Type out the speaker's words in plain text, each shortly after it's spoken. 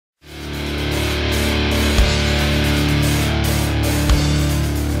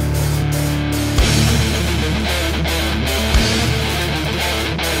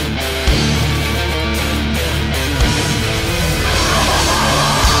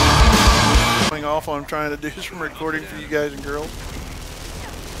off when I'm trying to do some recording for you guys and girls.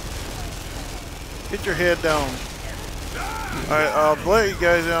 Get your head down. Alright, I'll let you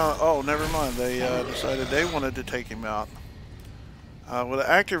guys out. Oh, never mind. They decided they wanted to take him out. With an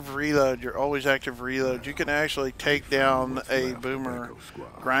active reload, you're always active reload. You can actually take down a boomer,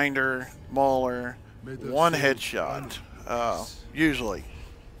 grinder, mauler, one headshot. Usually.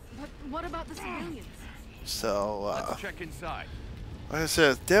 But what about the civilians? So, let's check inside. like I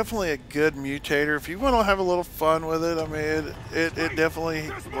said, it's definitely a good mutator. If you want to have a little fun with it, I mean, it definitely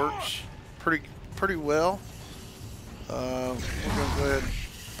works pretty well. We're gonna go ahead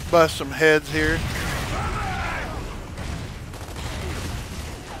and bust some heads here.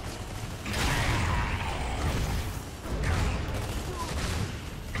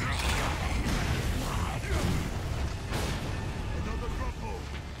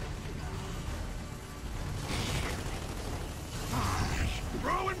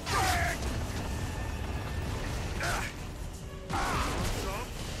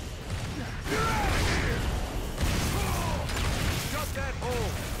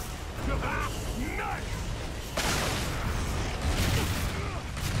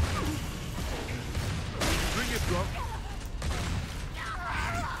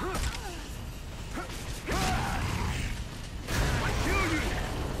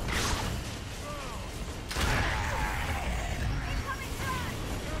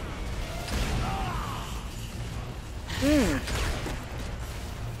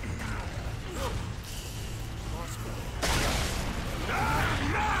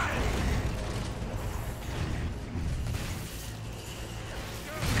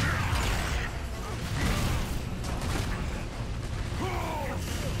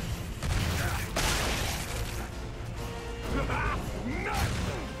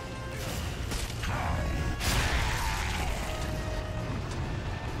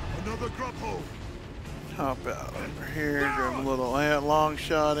 Hop out over here, grab a little long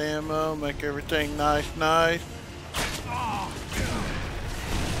shot ammo, make everything nice.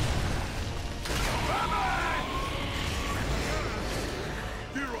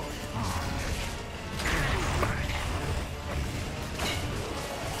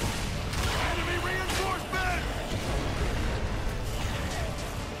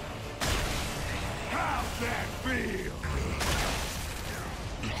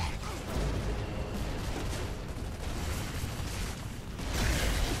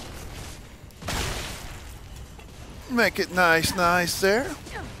 Make it nice there.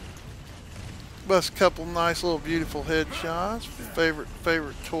 Bust a couple nice little beautiful headshots.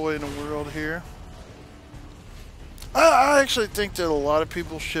 Favorite toy in the world here. I actually think that a lot of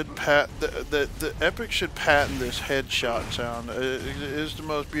people should the Epic should patent this headshot sound. It is the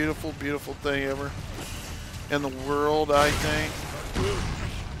most beautiful thing ever in the world, I think.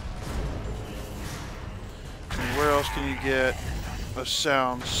 And where else can you get a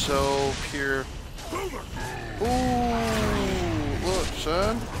sound so pure? Ooh, look,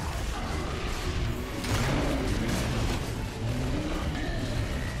 son.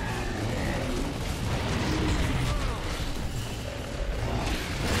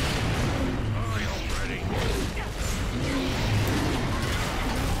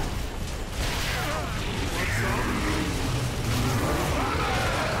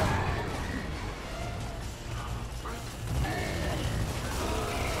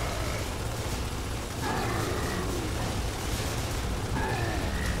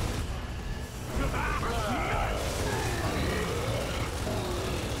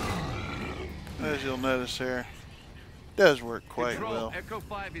 As you'll notice there, does work quite Control, well. Echo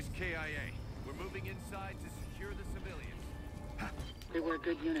 5 is KIA. We're moving inside to secure the civilians. They were a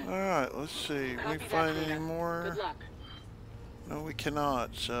good unit. Alright, let's see. Can we find any more? Good luck. No, we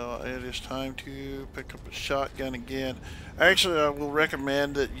cannot. So it is time to pick up a shotgun again. Actually, I will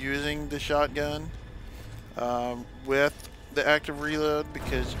recommend that using the shotgun with the active reload,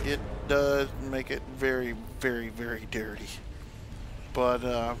 because it does make it very dirty.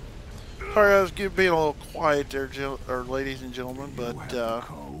 But sorry, I was being a little quiet there, ladies and gentlemen, but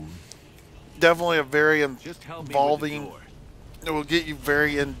definitely a very involving. It will get you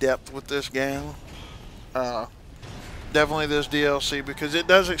very in depth with this game. Definitely this DLC, because it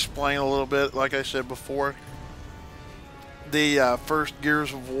does explain a little bit, like I said before, the first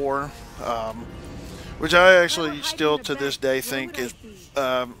Gears of War, which I actually still to this day think is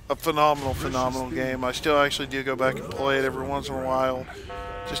a phenomenal game. I still actually do go back and play it every once in a while,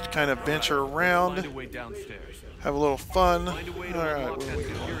 just to kind of venture around, have a little fun. Alright, where are we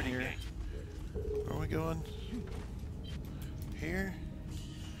going here? Where are we going? Here?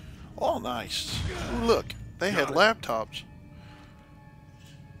 Oh, nice. Ooh, look, they had laptops.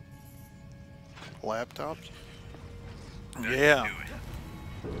 Laptops? Yeah.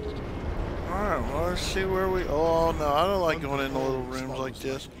 Alright, well, let's see where we... Oh, no, I don't like going into little rooms like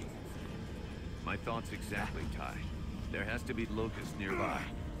this. My thoughts exactly, Ty. There has to be locusts nearby.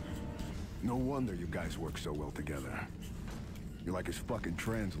 No wonder you guys work so well together. You're like his fucking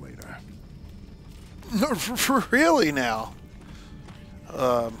translator. Really now?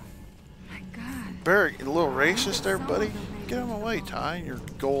 My God. Barrick, a little racist there, buddy. Get out of my way, Ty, in your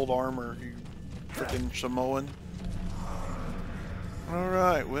gold armor, you freaking Samoan.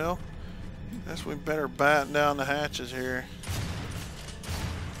 Alright, well, guess we better batten down the hatches here.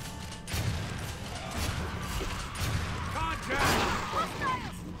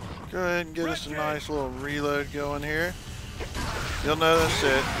 Go ahead and get us a nice little reload going here. You'll notice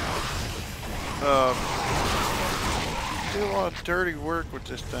that do a lot of dirty work with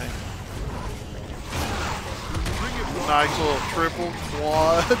this thing. Nice little triple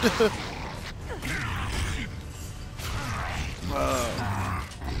quad.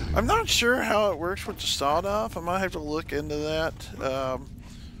 I'm not sure how it works with the sawed off. I might have to look into that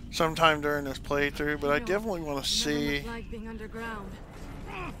sometime during this playthrough, but I definitely want to see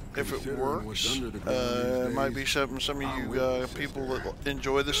if it works. It might be something some of you people that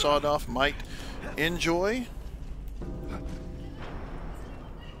enjoy the sawed off might enjoy.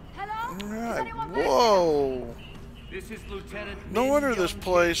 Alright, whoa! This is Lieutenant. No wonder this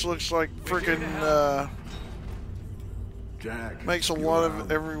place looks like freaking makes a lot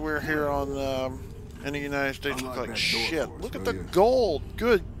of everywhere here on in the United States look like shit. Look at the gold.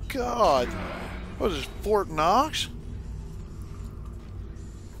 Good God. What is this, Fort Knox?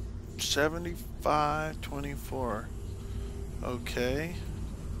 7524. Okay.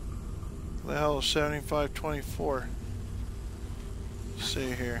 What the hell is 7524? Let's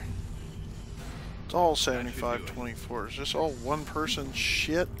see here. It's all 7524. Is this all one person's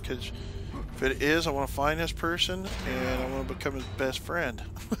shit? Because if it is, I want to find this person and I want to become his best friend.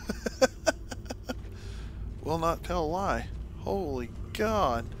 Will not tell a lie. Holy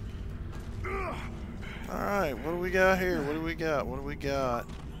God. Alright, what do we got here? What do we got? What do we got?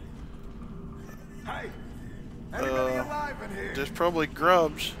 Hey, anybody alive in here? There's probably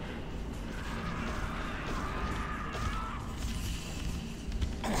grubs.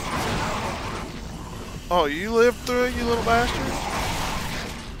 Oh, you lived through it, you little bastard?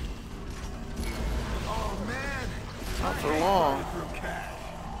 Oh man, Not for long.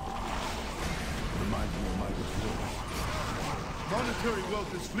 Reminds me of Michael's Lewis. Monetary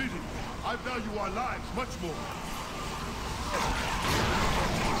wealth is fleeting. I value our lives much more.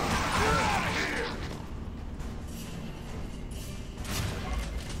 Get out of here!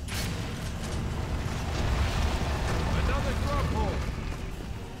 Another drop hole.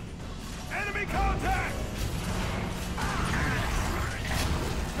 Enemy contact!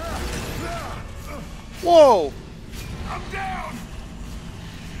 Whoa! I'm down!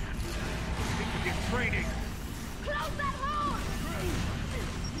 Think we get training. Close that hole!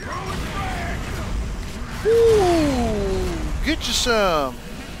 Throwing back! Ooh! Get you some!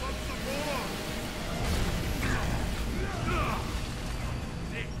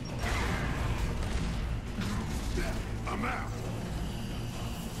 I'm out.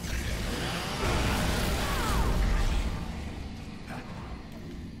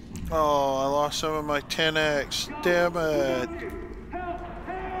 Oh, I lost some of my 10x. Damn it!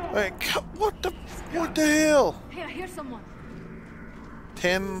 Wait, what the hell? Here, here's someone.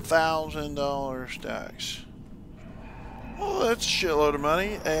 $10,000 stacks. Well, that's a shitload of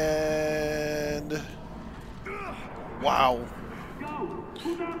money, and wow.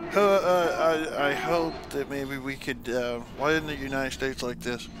 I hope that maybe we could. Why isn't the United States like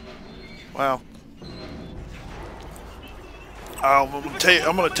this? Wow. I'm gonna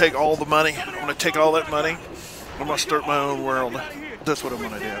take all the money. I'm gonna take all that money. I'm gonna start my own world. That's what I'm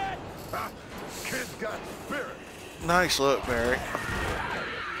gonna do. Kid's got spirit. Nice look, Barry.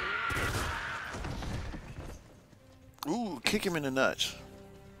 Ooh, kick him in the nuts.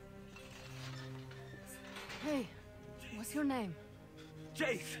 Hey, what's your name?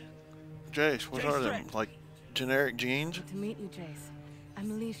 Jace. Jace, what are them? Like generic jeans? Good to meet you, Jace.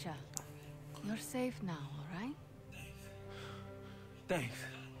 I'm Alicia. You're safe now, all right? Thanks.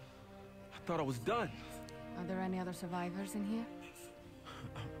 I thought I was done. Are there any other survivors in here?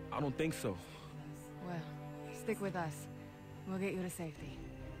 I don't think so. Well, stick with us. We'll get you to safety.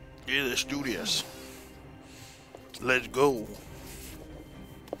 Yeah, let's do this. Let's go.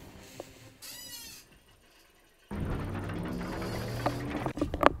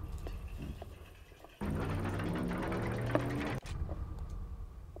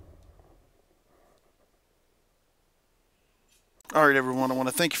 All right, everyone, I want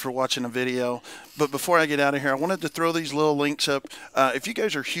to thank you for watching the video. But before I get out of here, I wanted to throw these little links up. If you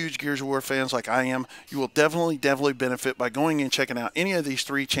guys are huge Gears of War fans like I am, you will definitely benefit by going and checking out any of these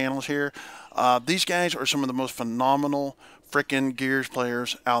 3 channels here. These guys are some of the most phenomenal freaking Gears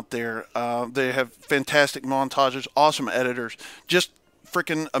players out there. They have fantastic montages, awesome editors, just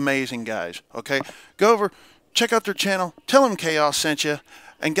freaking amazing guys. Okay, go over, check out their channel, tell them Chaos sent you.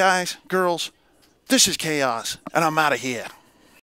 And guys, girls, this is Chaos, and I'm out of here.